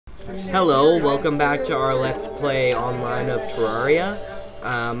Hello, welcome back to our Let's Play online of Terraria.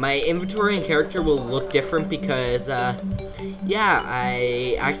 My inventory and character will look different because, yeah,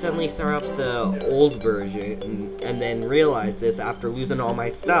 I accidentally started up the old version and then realized this after losing all my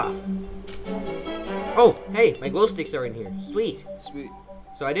stuff. Oh, hey, my glow sticks are in here. Sweet. Sweet.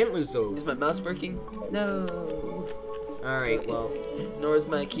 So I didn't lose those. Is my mouse working? No. Alright, well. Nor is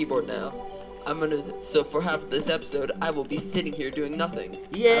my keyboard now. So for half of this episode, I will be sitting here doing nothing.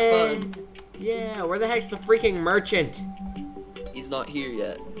 Yeah. Have fun. Yeah, where the heck's the freaking merchant? He's not here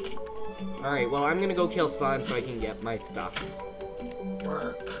yet. Alright, well, I'm gonna go kill slime so I can get my stuffs.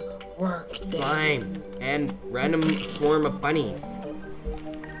 Work. Slime and random swarm of bunnies.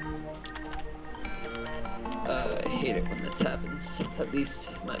 I hate it when this happens. At least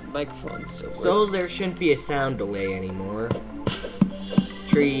my microphone still works. So there shouldn't be a sound delay anymore.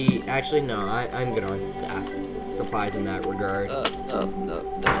 Tree, actually no, I'm good on supplies in that regard. No.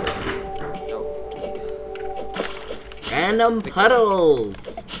 Random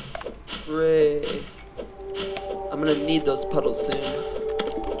puddles! Hooray. I'm gonna need those puddles soon.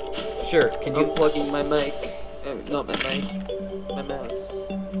 Sure, can you... Unplugging my mic. Not my mic. My mouse.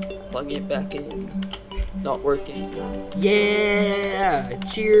 Plugging it back in. Not working. Yeah!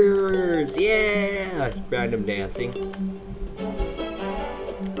 Cheers! Yeah! Random dancing.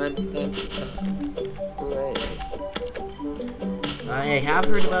 Hooray. I have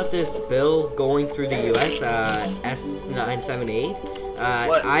heard about this bill going through the US, S978.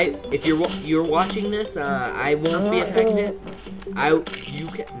 If you're watching this, I won't be affected.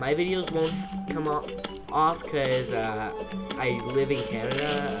 My videos won't come off because I live in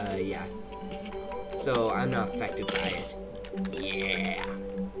Canada. Yeah, so I'm not affected by it. Yeah,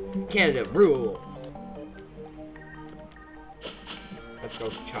 Canada rules. Let's go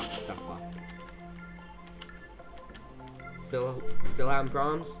chop stuff up. Still having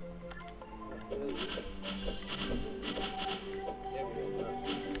problems?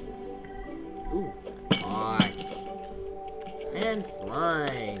 Ooh, pots. And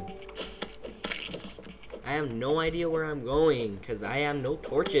slime. I have no idea where I'm going, because I have no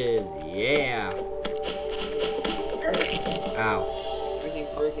torches. Yeah. Ow.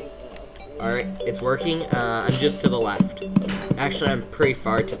 Everything's working now. Alright, it's working. I'm just to the left. Actually, I'm pretty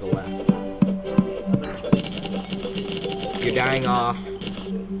far to the left. You're dying off.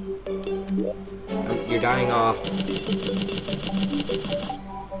 You're dying off.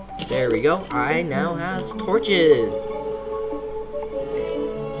 There we go. I now has torches.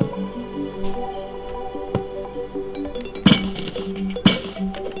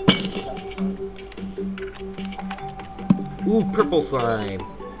 Ooh, purple slime.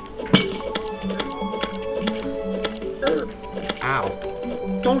 Ow.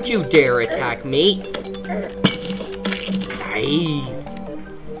 Don't you dare attack me. Nice.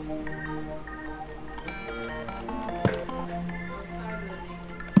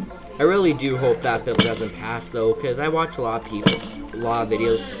 I really do hope that bill doesn't pass though, because I watch a lot of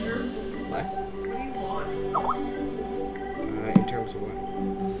videos. What? What do you want? In terms of what?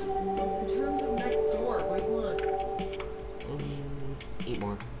 In terms of next door, what do you want? Eat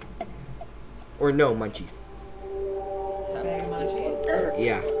more. Or no, munchies. Bag of munchies?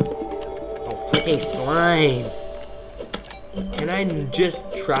 Yeah. Oh, freaking slimes. Can I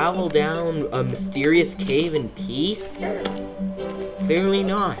just travel down a mysterious cave in peace? Clearly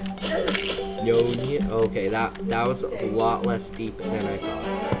not. No, okay, that was a lot less deep than I thought.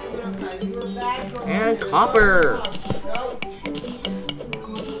 And copper.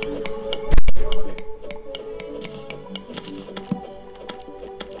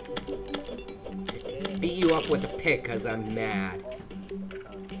 Beat you up with a pick because I'm mad.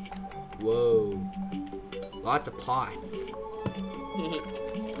 Whoa. Lots of pots.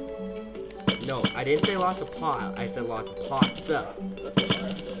 No, I didn't say lots of pot. I said lots of pots.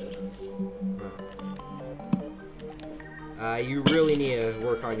 You really need to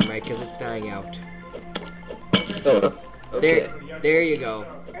work on your mic because it's dying out. Oh, okay. There you go.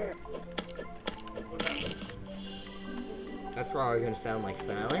 That's probably going to sound like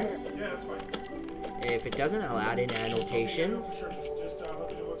silence. Yeah, that's fine. If it doesn't, I'll add in annotations. Sure, just let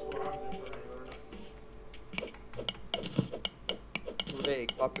me know what's going on. Hooray,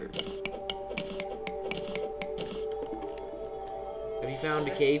 copper. Have you found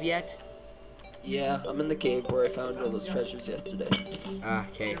a cave yet? Yeah, I'm in the cave where I found all those treasures yesterday.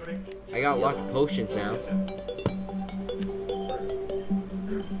 Okay. I got lots of potions now.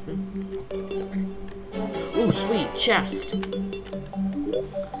 Ooh, sweet chest.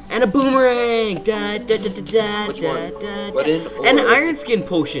 And a boomerang. Da da da da da Which da one? da. What in And order? iron skin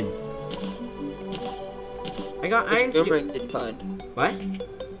potions. I got iron Which skin. boomerang did you find? What?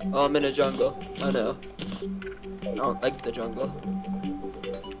 Oh, I'm in a jungle. Oh no. I don't like the jungle.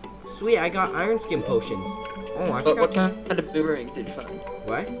 Sweet, I got iron skin potions. Oh, I But what forgot to... kind of boomerang did you find?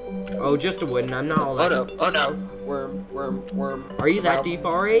 What? Oh, just a wooden. I'm not all that... Oh no, oh no. Worm. Are you that Wow. deep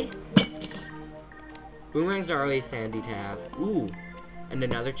already? Boomerangs are always handy to have. Ooh, and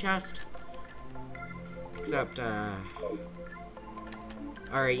another chest. Except,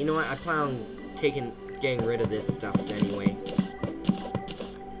 alright, you know what? I plan on getting rid of this stuff anyway.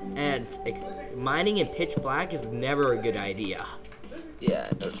 And mining in pitch black is never a good idea. Yeah,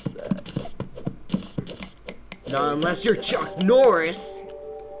 I noticed that. Not unless you're Chuck Norris.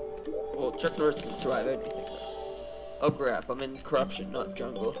 Well, Chuck Norris can survive anything. Oh crap, I'm in corruption, not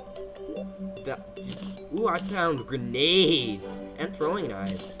jungle. Ooh, I found grenades and throwing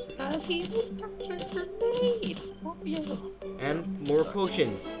knives. And more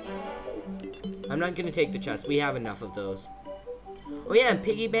potions. I'm not gonna take the chest. We have enough of those. Oh yeah, and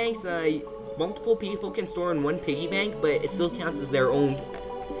piggy banks. Multiple people can store in one piggy bank, but it still counts as their own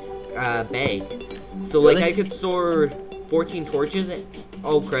bank. So like, I could store 14 torches. And,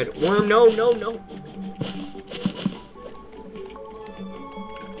 oh crud! Worm! No! Is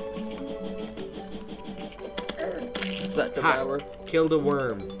that devour? Killed a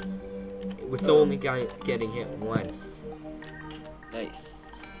worm. With only getting hit once. Nice.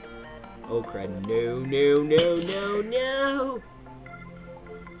 Oh crud! No! No.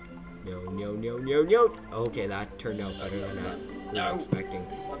 Okay, that turned out better than I was expecting.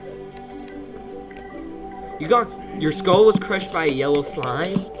 Your skull was crushed by a yellow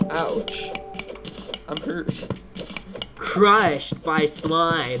slime? Ouch. I'm hurt. Crushed by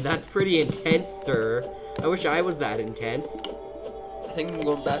slime. That's pretty intense, sir. I wish I was that intense. I think I'm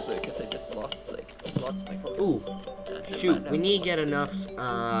going back there because I just lost lots of my focus. Ooh. Shoot, we need to get enough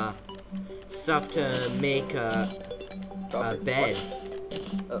stuff to make a bed.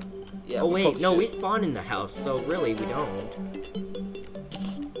 Yeah, oh wait, no, we spawn in the house, so really we don't.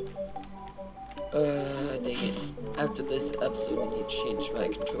 Dang it. After this episode, I need to change my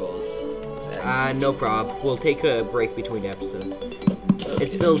controls. No problem. We'll take a break between episodes. Okay.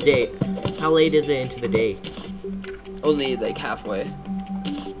 It's still day. How late is it into the day? Only like halfway.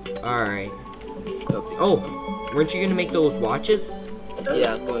 Alright. Okay. Oh, weren't you gonna make those watches?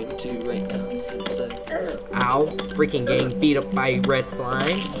 Yeah, I'm going to right now. Ow. Freaking getting beat up by red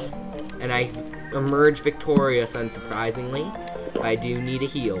slime. And I emerge victorious, unsurprisingly. But I do need a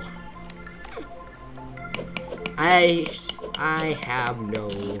heal. I have no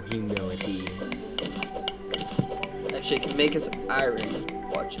humility. Actually, I can make us iron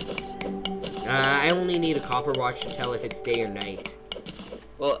watches. I only need a copper watch to tell if it's day or night.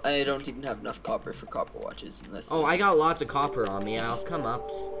 Well, I don't even have enough copper for copper watches unless... Oh, I got lots of copper on me. I'll come up.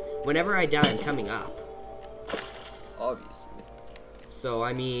 Whenever I die, I'm coming up. Obviously. So,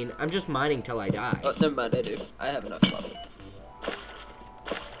 I mean, I'm just mining till I die. Oh, never mind, I do. I have enough copper.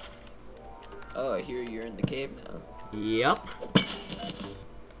 Oh, I hear you're in the cave now. Yep.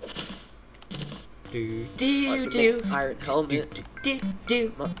 Do. Iron helmet. Do.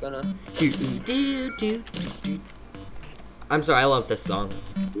 I'm not gonna. Do. I'm sorry, I love this song.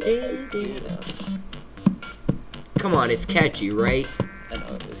 Do now. Come on, it's catchy, right? I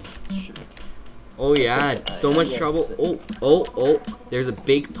know it is. Sure. Oh yeah, so much trouble. Oh. There's a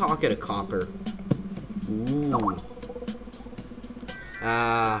big pocket of copper. Ooh.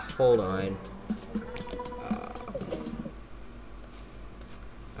 Hold on.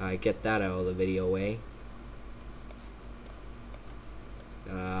 Get that out of the video way.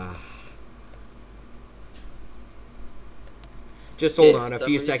 Just hold on a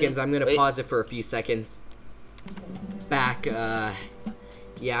few seconds. I'm gonna pause it for a few seconds. Back,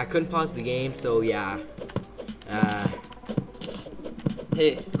 yeah, I couldn't pause the game, so yeah.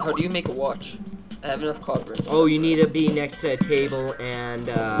 Hey, how do you make a watch? I have enough copper. Oh, you need to be next to a table and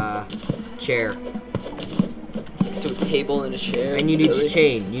chair. So a table and a chair. And you need to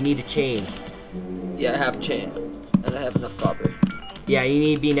chain. You need a chain. Yeah, I have a chain, and I have enough copper. Yeah, you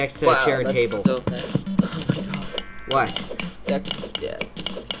need to be next to a chair and table. So messed. Oh my god. What? Yeah.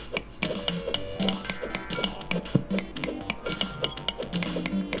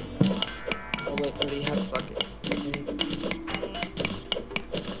 Oh wait, what do you have a bucket?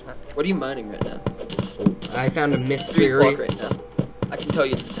 What are you mining right now? I found a 3 mystery. o'clock right now. I can tell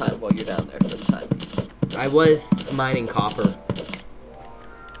you the time while you're down there for the time. I was mining copper.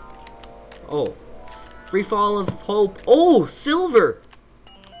 Oh. Free fall of hope. Oh, silver!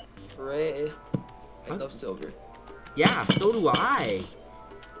 Hooray. I love silver. Yeah, so do I.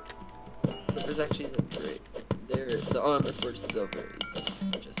 Silver's actually great. The armor for silver is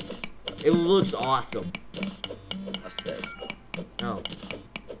just amazing. It looks awesome. I've said. Oh.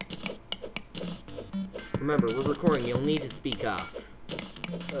 Remember, we're recording. You'll need to speak up.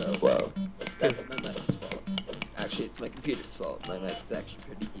 Well, that's my mic's fault. Actually, it's my computer's fault. My mic is actually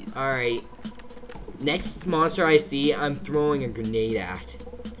pretty easy. Alright. Next monster I see, I'm throwing a grenade at.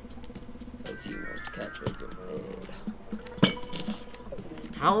 Because you want to catch a grenade.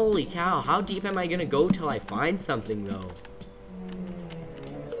 Holy cow, how deep am I gonna go till I find something, though?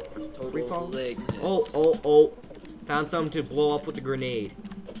 Free fall? Oh. Found something to blow up with a grenade.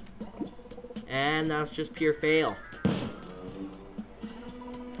 And that's just pure fail.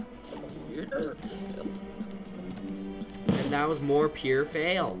 You're just And that was more pure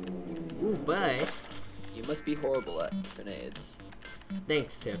fail. Ooh, but... You must be horrible at grenades.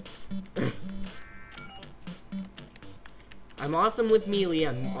 Thanks, Tips. I'm awesome with melee,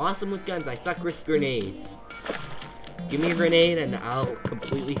 I'm awesome with guns, I suck with grenades. Give me a grenade and I'll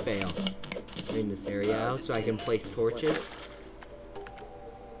completely fail. Clean this area out so I can place torches.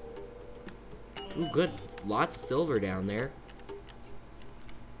 Ooh, good. Lots of silver down there.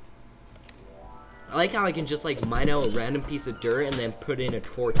 I like how I can just like mine out a random piece of dirt and then put in a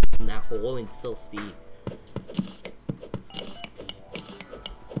torch in that hole and still see.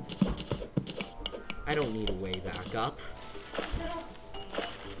 I don't need a way back up.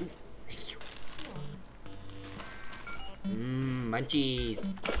 Ooh, thank you. Munchies.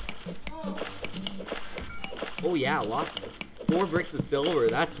 Oh yeah, a lot. 4 bricks of silver.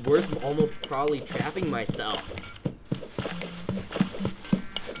 That's worth almost probably trapping myself.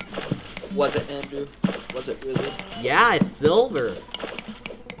 Was it, Andrew? Was it really? Yeah, it's silver.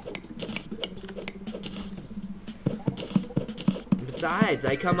 Besides,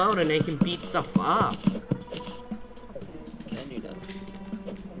 I come out and I can beat stuff up. Can you now?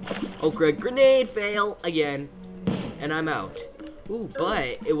 Oh, grenade fail again. And I'm out. Ooh,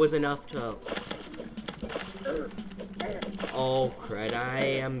 but it was enough to... Oh, crud,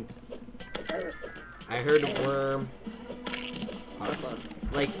 I heard a worm.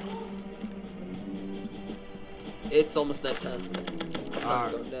 Like... It's almost nighttime.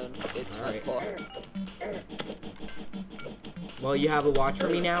 Sun's going down. It's 5 o'clock. Well, you have a watch for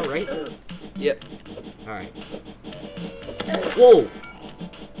me now, right? Yep. Alright. Whoa!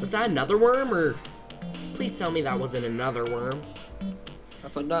 Was that another worm, or... Please tell me that wasn't another worm.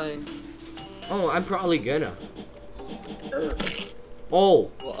 Have fun dying. Oh, I'm probably gonna.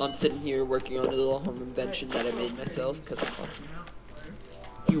 Oh! Well, I'm sitting here working on a little home invention that I made myself, because I'm awesome.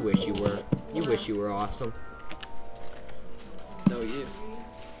 You wish you were. You wish you were awesome. No, you.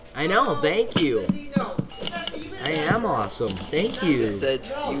 I know, thank you. I am awesome. Thank I you. said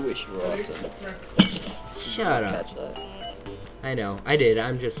you wish you were awesome. Shut up. Catch that. I know, I did.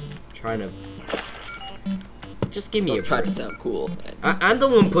 I'm just trying to... Just give me Don't a try break. to sound cool. I'm the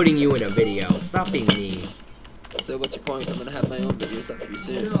one putting you in a video. Stop being mean. So what's your point? I'm gonna have my own videos up for you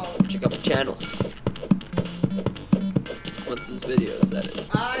soon. Check out my channel. Once those videos, that is.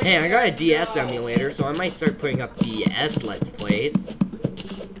 Hey, I got a DS emulator, so I might start putting up DS Let's Plays.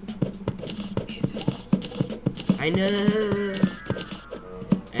 Easy. I know.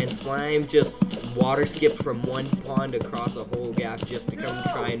 And Slime just water skipped from one pond across a whole gap just to come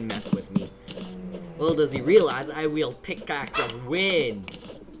try and mess with me. Little does he realize I wield pickaxe of wind.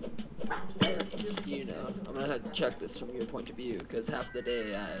 You know, I'm gonna have to check this from your point of view, because half the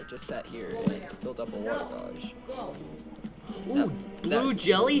day I just sat here and filled up a water gauge. Ooh, blue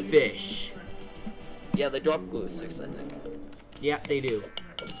jellyfish. Yeah, they drop glue sticks, I think. Yeah, they do.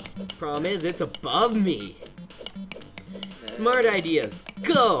 Problem is, it's above me. Smart ideas,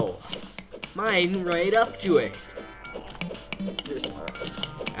 go! Mine right up to it. You're smart.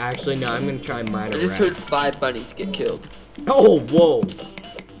 Actually, no, I'm gonna try and mine I a just rat. heard 5 bunnies get killed. Oh, whoa!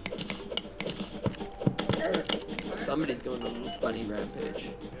 Somebody's going on a bunny rampage.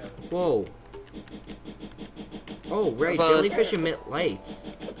 Whoa. Oh, right, Come on. jellyfish emit lights.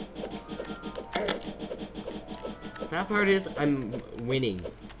 Sad part is, I'm winning.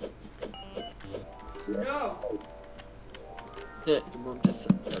 No, Yeah, your mom just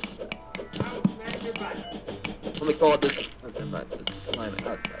said that. I will smack your butt. Oh my god, this. Oh, never mind, there's slime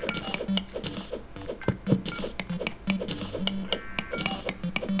outside.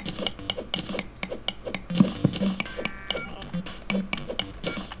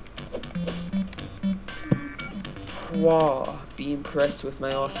 Wow, be impressed with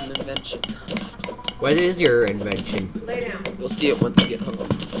my awesome invention. What is your invention? Lay down. You'll see it once you get home.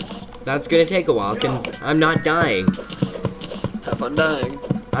 That's gonna take a while, because I'm not dying. Have fun dying.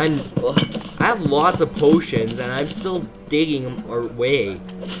 Well, I have lots of potions, and I'm still digging away.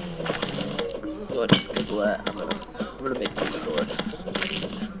 no, just because of that, I'm gonna make a new sword.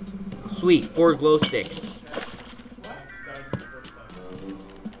 Sweet, 4 glow sticks.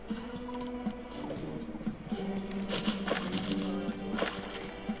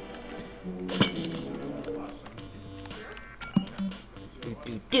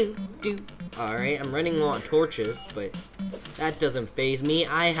 Do. Alright, I'm running low on torches, but that doesn't phase me.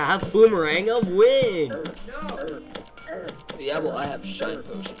 I have Boomerang of Wind. No. Yeah, well, I have Shine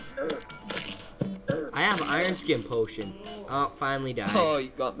Potion. I have Iron Skin Potion. Oh, finally died. Oh, you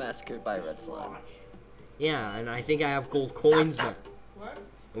got massacred by a red slime. Yeah, and I think I have gold coins now. What?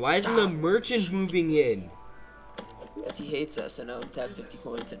 Why isn't the merchant moving in? Because he hates us, and I don't have 50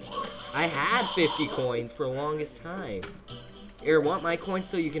 coins anymore. I had 50 coins for the longest time. Here, want my coins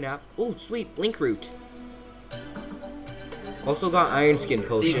so you can have... Oh, sweet, Blink Root. Also got Iron Skin See,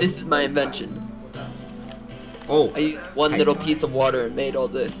 Potion. this is my invention. Oh, I used one little piece of water and made all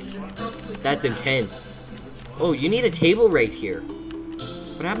this. that's intense. Oh, you need a table right here.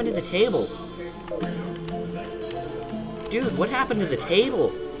 What happened to the table? Dude, what happened to the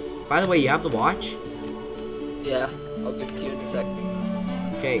table? By the way, you have the watch? Yeah, I'll give it to you in a sec.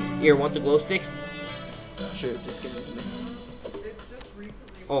 Okay, here, want the glow sticks? Sure, just give it to me. It just recently.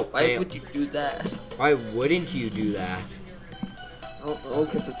 Oh, Why fail. would you do that? Why wouldn't you do that? I don't know,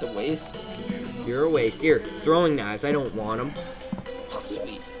 because it's a waste. You're a waste. Here, throwing knives, I don't want them. Oh,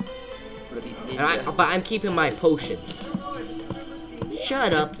 sweet. Would it be And ninja? but I'm keeping my potions. I don't know. I just remember seeing.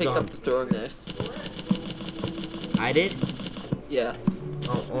 Shut up, Pick up zombie. the throwing knives. I did? Yeah,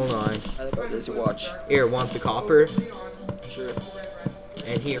 Oh, hold on. I think there's your watch. Here, want the copper? Sure.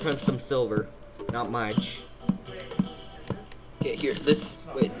 And here comes some silver. Not much. Okay, here, this,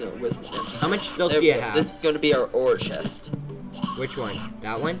 wait, no, wasn't empty. How much silk There do we you go. have? This is going to be our ore chest. Which one?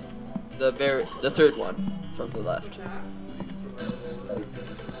 That one? The third one from the left.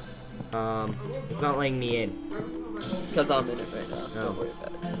 It's not letting me in. Because I'm in it right now. No. Don't worry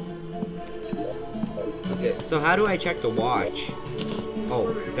about it. Okay. So how do I check the watch?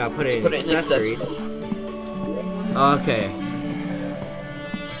 Oh, gotta put it in Put it in accessories. accessories. Okay.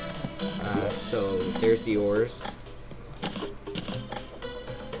 So there's the ores.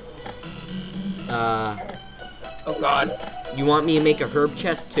 Oh god. You want me to make a herb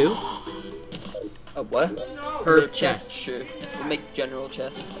chest too? A what? Herb chest. Sure. We'll make general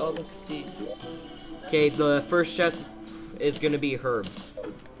chests. Oh, look, see. Okay, the first chest is gonna be herbs.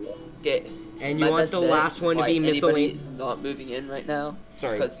 Okay. And you want the last one to be miscellaneous. Not moving in right now.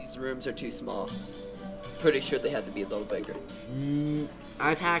 Sorry. Because these rooms are too small. Pretty sure they had to be a little bigger.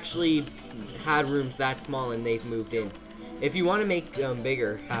 I've actually had rooms that small and they've moved in. If you want to make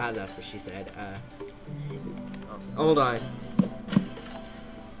bigger, haha, that's what she said. Hold on.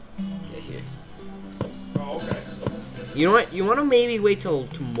 Yeah, here. Oh, okay. You know what? You want to maybe wait till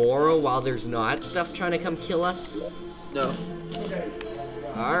tomorrow while there's not stuff trying to come kill us? No.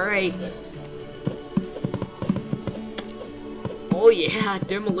 Alright. Oh yeah,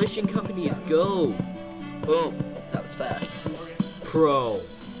 demolition companies go. Boom. That was fast. Pro.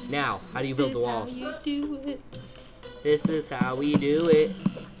 Now, how do you build the walls? This is how we do it.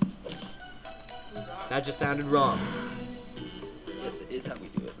 That just sounded wrong. Yes, it is how we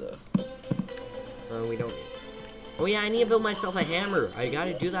do it, though. We don't. Oh yeah, I need to build myself a hammer. I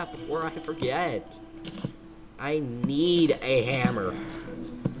gotta do that before I forget. I need a hammer.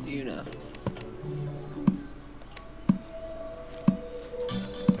 Do you know?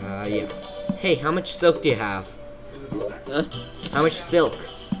 Yeah. Hey, how much silk do you have? Huh? How much silk?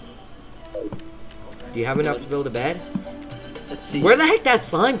 Do you have enough to build a bed? Let's see. Where the heck that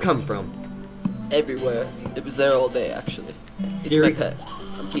slime come from? Everywhere. It was there all day, actually. It's Seri- my pet.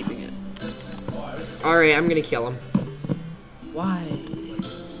 I'm keeping it. Alright, I'm gonna kill him. Why?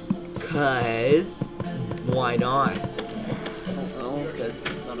 Cause... Why not? I don't know, because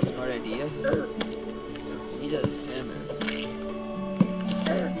it's not a smart idea. You need a hammer.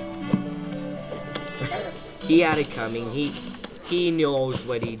 He had it coming. He knows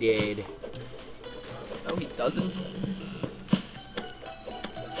what he did. No, he doesn't.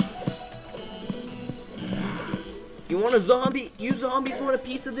 You want a zombie? You zombies want a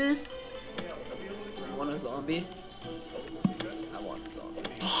piece of this? You want a zombie? I want a zombie.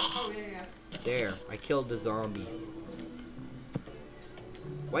 Oh yeah, yeah. There, I killed the zombies.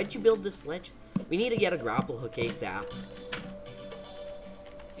 Why'd you build this ledge? We need to get a grapple hook ASAP.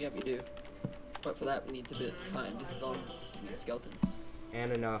 Yeah, we do. But for that, we need to find zombies and skeletons.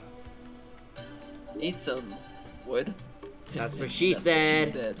 And enough. Need some wood. That's what she That's said.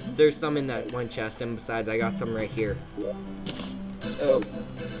 What she said. There's some in that one chest, and besides, I got some right here. Oh,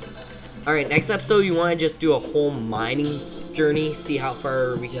 Alright, next episode, you want to just do a whole mining journey, see how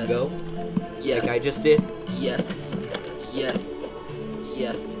far we can Yes. go? yes. Like I just did? Yes. Yes.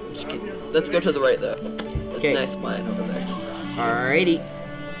 Yes. Just kidding. Let's go to the right, though. There's Okay. a nice mine over there. Alrighty.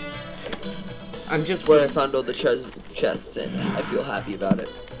 I'm just Where I found all the chests, and I feel happy about it.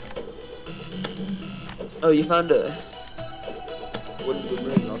 Oh, you found a wooden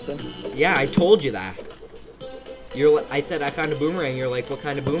boomerang. also. Yeah, I told you that. I said I found a boomerang. You're like, what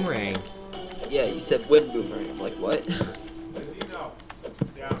kind of boomerang? Yeah, you said wind boomerang. I'm like, what?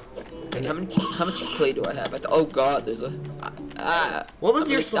 And how much clay do I have? Oh god, there's a What was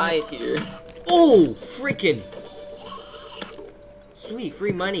I'm your excited here? Oh, freaking! Sweet,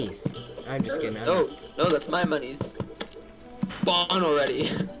 free monies. I'm just kidding. No, that's my monies. Spawn already.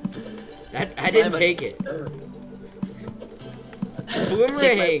 I didn't take it.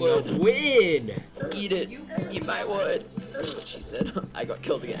 Boomerang of win. Eat it. Eat my wood. That's what she said. I got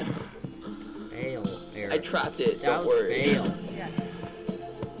killed again. Fail. There. I trapped it. That Don't was worry. fail. Yes.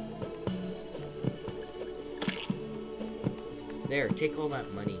 There, take all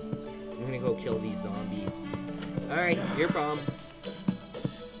that money. I'm gonna go kill these zombies. Alright, your problem.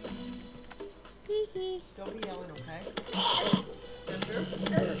 Don't be yelling, okay? Ginger?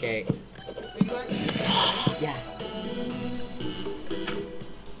 Okay. Are you actually? Yeah.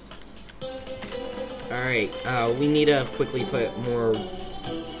 Alright, we need to quickly put more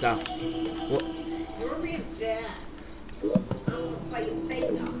stuffs. Well, You're being bad. I'm gonna fight your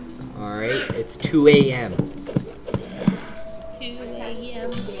face off. alright, it's 2 a.m. 2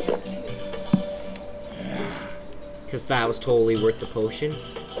 a.m. Because that was totally worth the potion.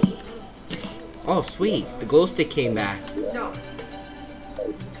 Oh, sweet. The glow stick came back. No.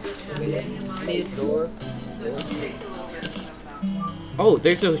 Need a door. Oh,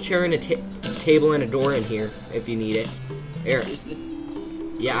 there's a chair and a table and a door in here if you need it. Here. Seriously?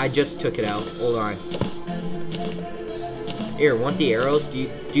 Yeah, I just took it out. Hold on. Here, want the arrows? Do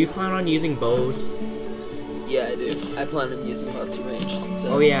you plan on using bows? Yeah, I do. I plan on using multi-range. So.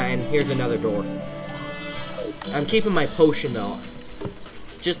 Oh yeah, and here's another door. I'm keeping my potion though,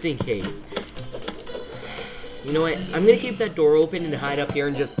 just in case. You know what? I'm gonna keep that door open and hide up here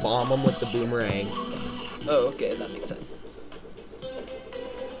and just bomb them with the boomerang. Oh, okay, that makes sense.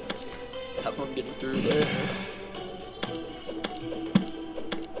 Have fun getting through there.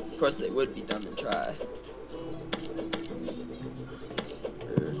 Of course, they would be dumb and try.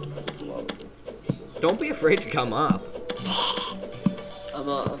 Don't be afraid to come up.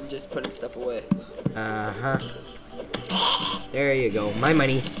 I'm just putting stuff away. Uh-huh. There you go. My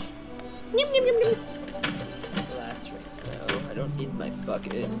money's. Last right now. I don't need my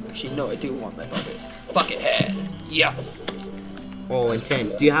bucket. Actually, no, I do want my bucket. Bucket head. Yes. Oh,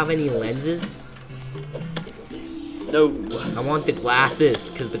 intense. Do you have any lenses? No. I want the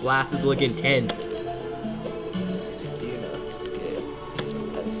glasses, because the glasses look intense. Do you know? Okay.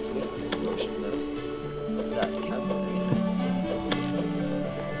 I have a swiftness potion though. That counts as anything.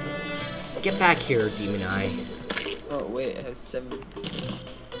 Get back here, Demon Eye. Oh wait, I have 7. I'm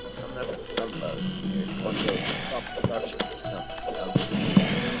not gonna sunbuzz here. One day to stop the corruption for some.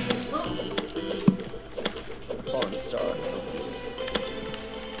 Fallen star.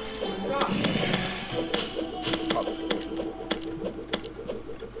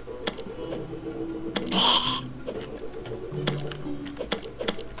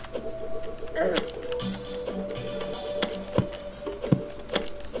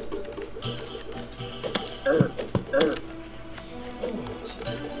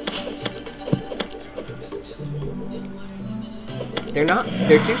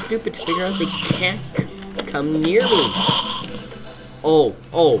 They're too stupid to figure out they can't come near me. Oh,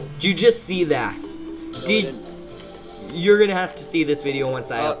 did you just see that? You're gonna have to see this video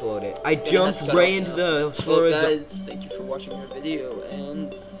once I upload it. I jumped right into the Well guys, thank you for watching our video,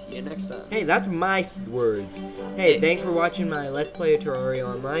 and see you next time. Hey, that's my words. Hey, thanks for watching my Let's Play Terraria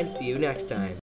Online. See you next time.